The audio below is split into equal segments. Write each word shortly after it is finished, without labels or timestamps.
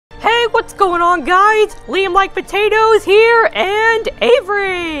what's going on, guys? LiamLikePotatoes here, and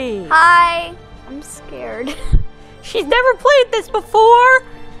Avery! Hi! I'm scared. She's never played this before,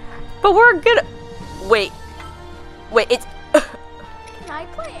 but we're gonna... Wait, it's... Can I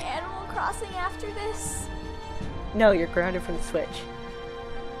play Animal Crossing after this? No, you're grounded from the Switch.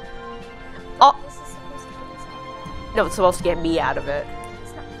 Oh! This is supposed to get us out. No, it's supposed to get me out of it.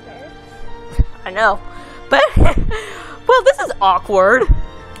 It's not fair. I know, but... well, this is awkward.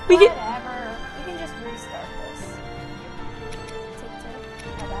 Whatever. You can just restart this. Take two.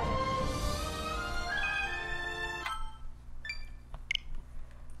 How about it?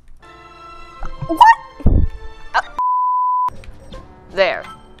 What? There.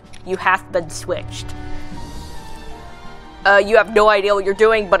 You have been switched. You have no idea what you're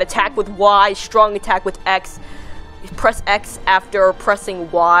doing, but attack with Y, strong attack with X. Press X after pressing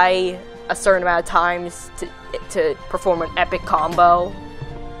Y a certain amount of times to perform an epic combo.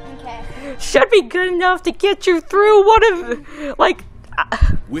 Okay. Should be good enough to get you through one of, like...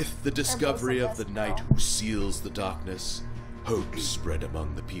 With the discovery of the knight who seals the darkness, hope spread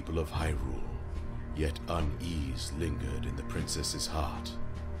among the people of Hyrule. Yet unease lingered in the princess's heart.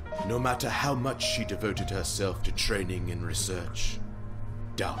 No matter how much she devoted herself to training and research,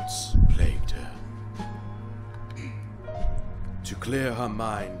 doubts plagued her. To clear her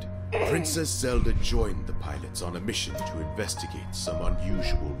mind, Princess Zelda joined the pilots on a mission to investigate some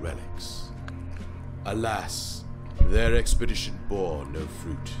unusual relics. Alas, their expedition bore no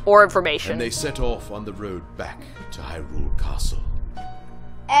fruit. Or information. And they set off on the road back to Hyrule Castle.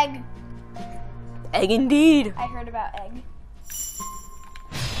 Egg. Egg indeed. I heard about egg.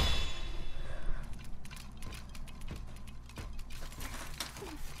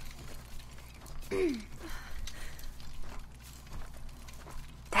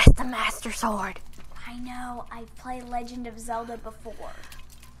 That's the Master Sword. I know. I've played Legend of Zelda before.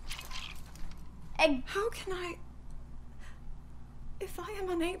 Egg. How can I... If I am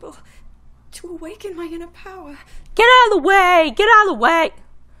unable to awaken my inner power... Get out of the way! Get out of the way!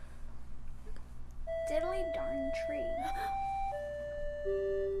 Diddly darn tree.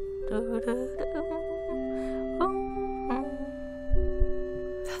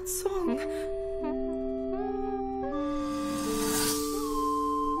 That song...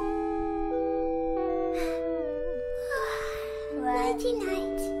 Mighty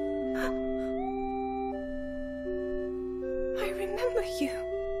night. I remember you.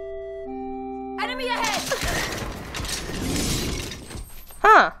 Enemy ahead!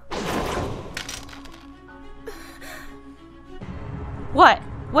 Huh. What?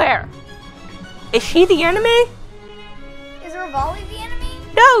 Where? Is she the enemy? Is Rivali the enemy?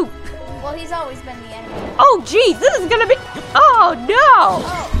 No! Well, he's always been the enemy. Oh, geez, this is gonna be... Oh, no!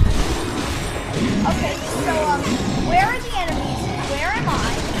 Oh. Okay, so, where are the enemies? Where am I?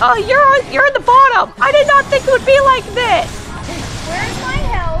 Oh, you're at the bottom! I did not think it would be like this! Where's my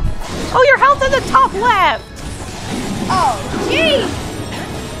health? Oh, your health in the top left! Oh, jeez!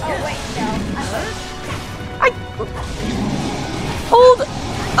 Oh, wait, no. Hold,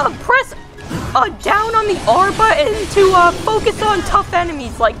 press down on the R button to focus on tough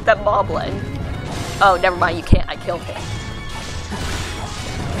enemies like that moblin. Oh, never mind, you can't. I killed him.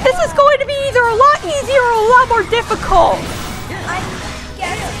 This is going to be either a lot easier or a lot more difficult. I'm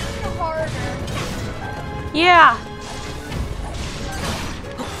guessing harder. Yeah.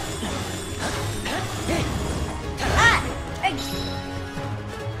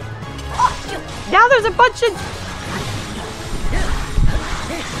 Now there's a bunch of...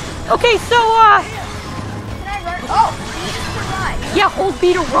 Okay, so, Can I run? Oh, B to run. yeah, hold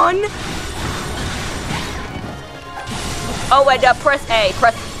B to run. Oh, and press A.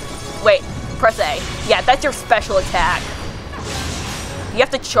 Press A. Yeah, that's your special attack. You have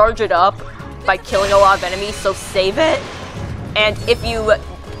to charge it up by killing a lot of enemies, so save it. And if you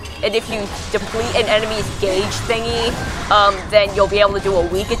deplete an enemy's gauge thingy, then you'll be able to do a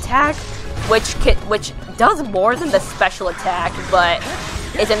weak attack, which does more than the special attack, but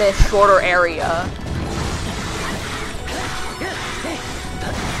is in a shorter area.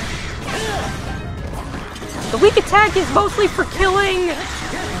 The weak attack is mostly for killing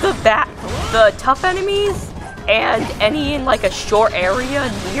the tough enemies and any in like a short area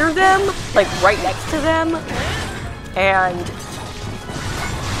near them, like right next to them. And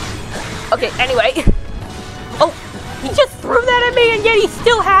okay, anyway. Oh, he just threw that at me and yet he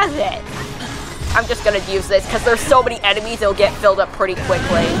still has it. I'm just gonna use this because there's so many enemies it'll get filled up pretty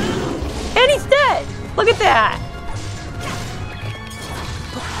quickly. And he's dead! Look at that!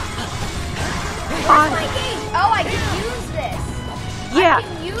 Where's my gauge? Oh, I can use this! Yeah. I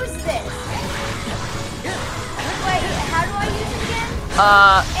can use this! Wait, how do I use it again? A.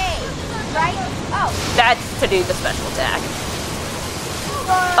 right? Oh. That's to do the special attack.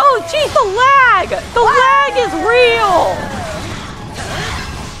 Oh, geez, the lag! The lag is real!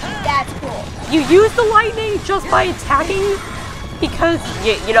 That's cool. You use the lightning just by attacking because,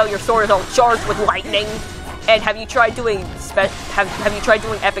 you know, your sword is all charged with lightning. And have you tried doing have you tried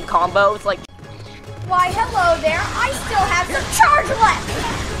doing epic combos? Like, why, hello there. I still have some charge left.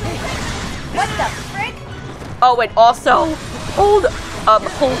 What the frick? oh, and also hold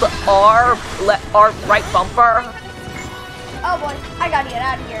R right bumper. Oh boy, I gotta get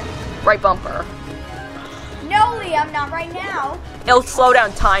out of here. Right bumper. No, Liam, not right now. It'll slow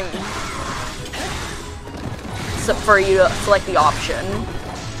down time so for you to select the option.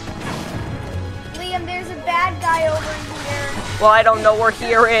 Liam, there's a bad guy over here. Well, I don't know where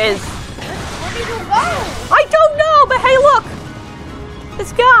here is. Where did you go? I don't know, but hey, look!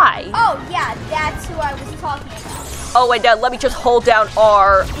 This guy. Oh, yeah, that's who I was talking about. Oh, and let me just hold down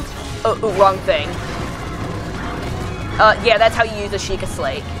R. Wrong thing. Yeah, that's how you use the Sheikah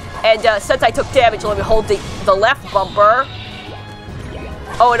Slate. And since I took damage, let me hold the left bumper.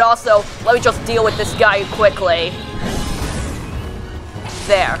 Oh, and also, let me just deal with this guy quickly.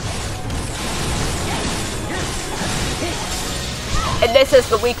 There. And this is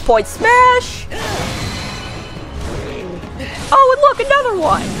the weak point smash. Oh, and look, another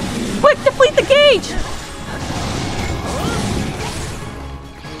one. Quick, deplete the gauge.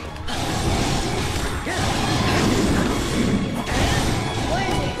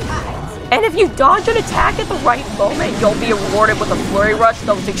 And if you dodge an attack at the right moment, you'll be rewarded with a flurry rush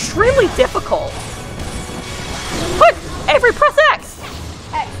that was extremely difficult. Quick, Avery, press X.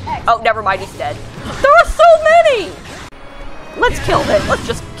 X. Oh, never mind, he's dead. There are so many. Let's kill them. Let's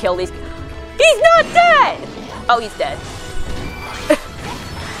just kill these. He's not dead. Oh, he's dead.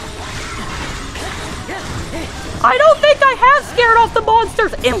 I don't think I have scared off the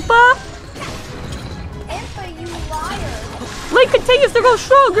monsters, Impa. Impa, you liar. Link continues to go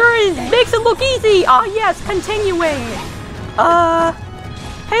stronger and makes it look easy. Ah, yes, continuing.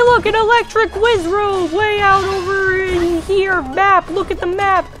 Hey, look, an electric whiz robe way out over in here. Map, look at the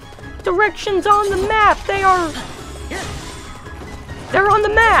map. Directions on the map. They're on the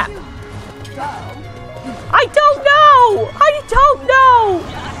map. Go. I don't know. I don't know.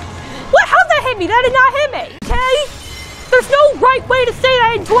 What? How'd that hit me? That did not hit me. Okay? There's no right way to say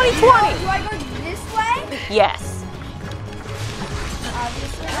that in 2020. Do I go this way? Yes.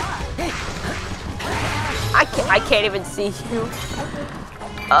 Obviously not. I can't even see you.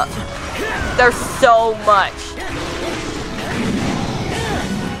 There's so much.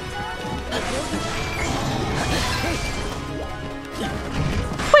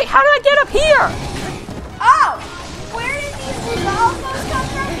 Wait, how did I get up here? Oh! Where did these revolvers come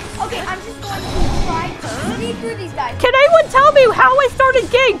from? Okay, I'm just going to try to speed through these guys. Can anyone tell me how I started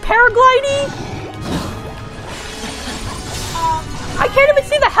getting paragliding? I can't even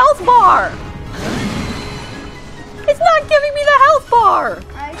see the health bar. It's not giving me the health bar.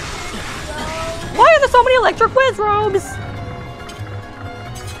 I think so. Why are there so many electric whiz robes?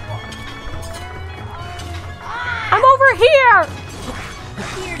 I'm over here.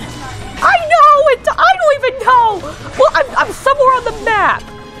 Here does not mean. I know it. I don't even know. Well, I'm somewhere on the map,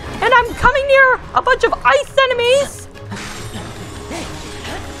 and I'm coming near a bunch of ice enemies.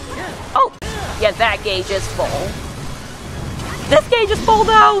 Oh, yeah, that gauge is full. This gauge is full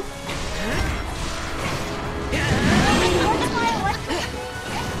though.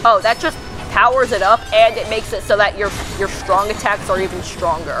 Oh, that just powers it up, and it makes it so that your strong attacks are even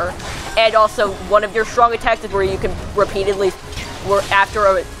stronger. And also, one of your strong attacks is where you can repeatedly,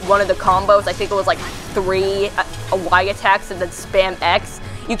 after one of the combos, I think it was like 3 Y attacks and then spam X,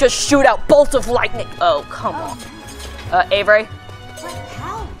 you just shoot out bolts of lightning. Oh, come on. Avery? What?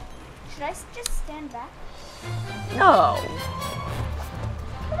 How? Should I just stand back? No.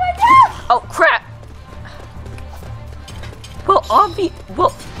 What do I do? Oh, crap. Well,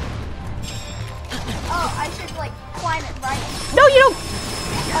 well. Oh, I should like climb it, right? No, you don't.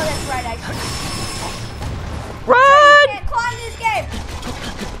 Oh, that's right, I should. Run! Can't climb this game.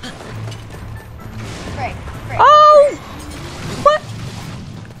 Great. Oh! What?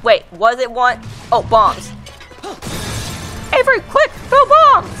 Wait, was it one? Oh, bombs. Avery, quick, throw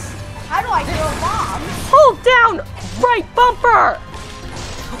bombs! How do I throw bombs? Hold down right bumper!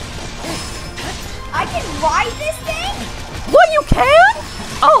 I can ride this thing? What, you can?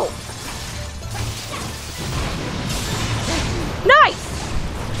 Oh. Nice!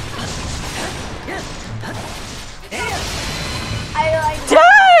 I like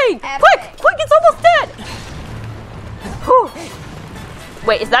Dang! Epic. Quick, it's almost dead! Whew.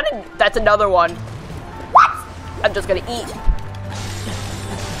 Wait, that's another one. What? I'm just gonna eat.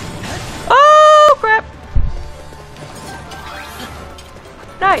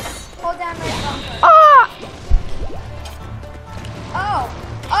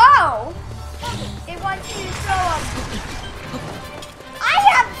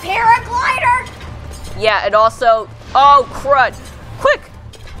 Yeah, and also... Oh, crud! Quick!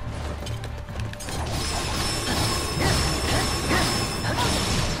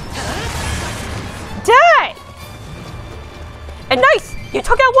 Dang! And nice! You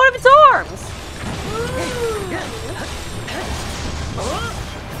took out one of its arms!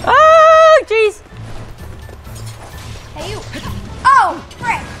 Oh, jeez! Hey, you. Oh,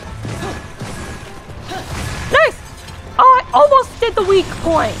 frick! Nice! Oh, I almost did the weak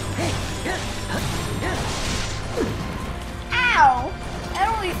point. Ow! That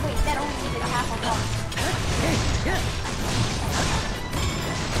only did half a heart.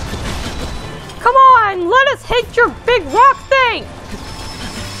 Come on, let us hit your big rock thing!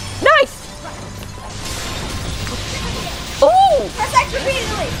 Nice! Ooh! Press X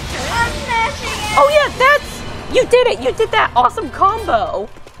repeatedly! I'm smashing it! Oh yeah, that's... You did it! You did that awesome combo!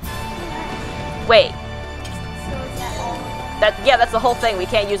 Wait. So is that all? Yeah, that's the whole thing. We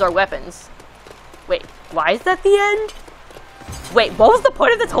can't use our weapons. Wait, why is that the end? Wait, what was the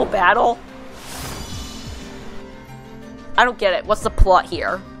point of this whole battle? I don't get it. What's the plot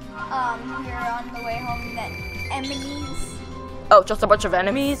here? You're on the way home, then enemies. Oh, just a bunch of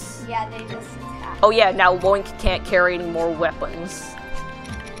enemies? Yeah, they just attack. Oh yeah, now Loink can't carry any more weapons.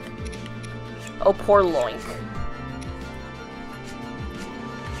 Oh, poor Loink.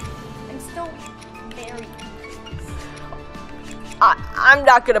 I'm still very I'm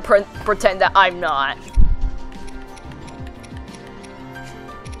not gonna pretend that I'm not.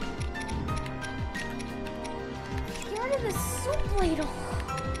 Get rid of the soup ladle.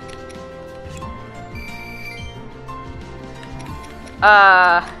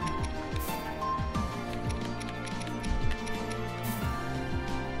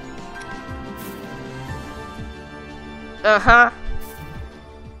 Uh-huh.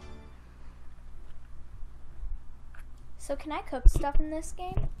 So can I cook stuff in this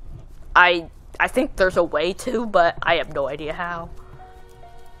game? I think there's a way to, but I have no idea how.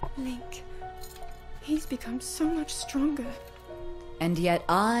 Link, he's become so much stronger. And yet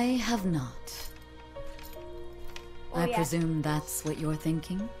I have not. Oh, I yeah. presume that's what you're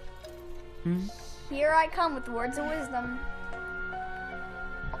thinking? Hmm? Here I come with words of wisdom.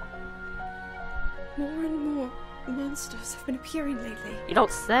 More and more monsters have been appearing lately. You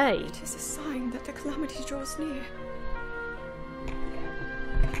don't say. It is a sign that the Calamity draws near.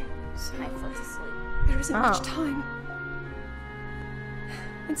 So My foot's asleep. there isn't much Oh. time.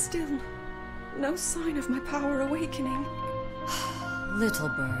 And still, no sign of my power awakening. Little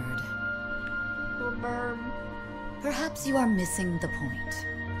bird, Little bird. perhaps you are missing the point,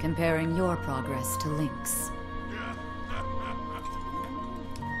 comparing your progress to Link's.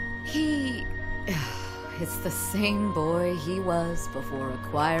 He... it's the same boy he was before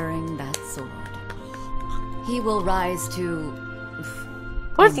acquiring that sword. He will rise to...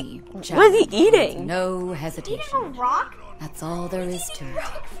 What is any he challenge with eating? No Eating hesitation. a rock? That's all there is to it.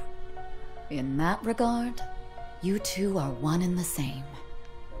 In that regard, you two are one and the same.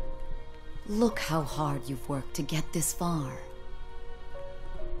 Look how hard you've worked to get this far.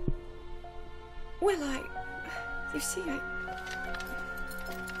 Well, you see,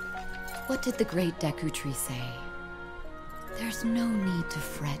 What did the great Deku Tree say? There's no need to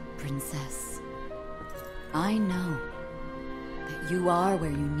fret, princess. I know that you are where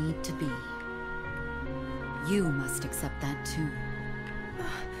you need to be. You must accept that too.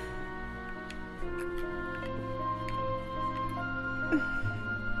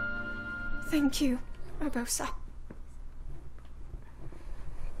 Thank you, Urbosa.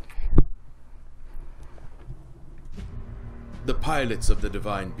 The pilots of the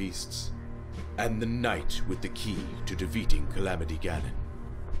divine beasts, and the knight with the key to defeating Calamity Ganon.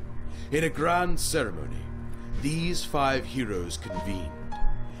 In a grand ceremony, these 5 heroes convened,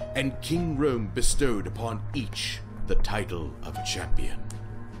 and King Rome bestowed upon each the title of champion.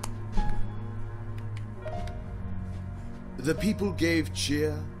 The people gave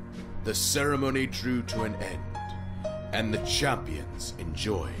cheer, the ceremony drew to an end, and the champions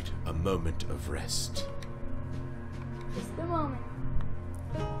enjoyed a moment of rest. Just the moment.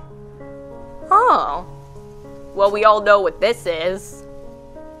 Oh. Well, we all know what this is.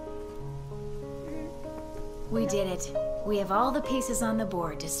 We did it. We have all the pieces on the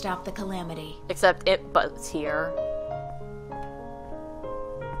board to stop the Calamity. Except It-But's here.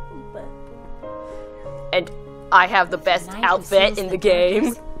 But And I have the best Knight who outfit seals in the game.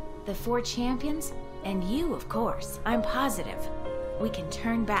 darkness, the 4 champions, and you, of course. I'm positive. We can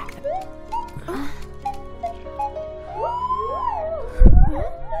turn back the...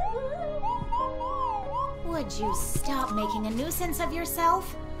 Would you stop making a nuisance of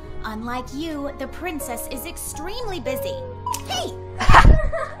yourself? Unlike you, the princess is extremely busy. Hey!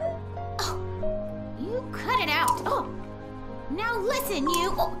 Oh, you Now listen,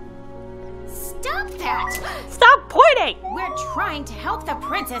 you. Oh, stop that! Stop pointing! We're trying to help the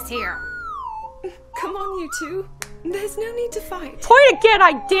princess here. Come on, you two. There's no need to fight. Point again,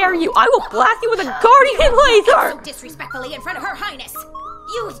 I dare you! I will blast you with a guardian laser! So disrespectfully in front of her highness.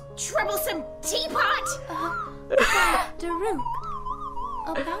 You troublesome teapot! Daruk,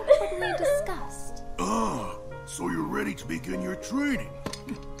 about what we discussed. Ah, so you're ready to begin your training.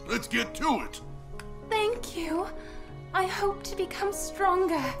 Let's get to it. Thank you. I hope to become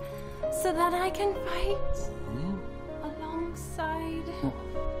stronger so that I can fight alongside.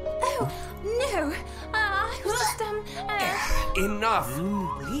 Oh, no. I was just, Enough!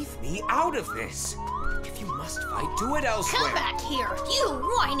 Leave me out of this. If you must fight, do it elsewhere. Come back here, you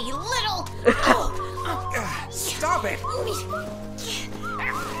whiny little... Stop it!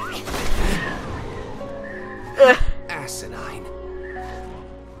 Asinine.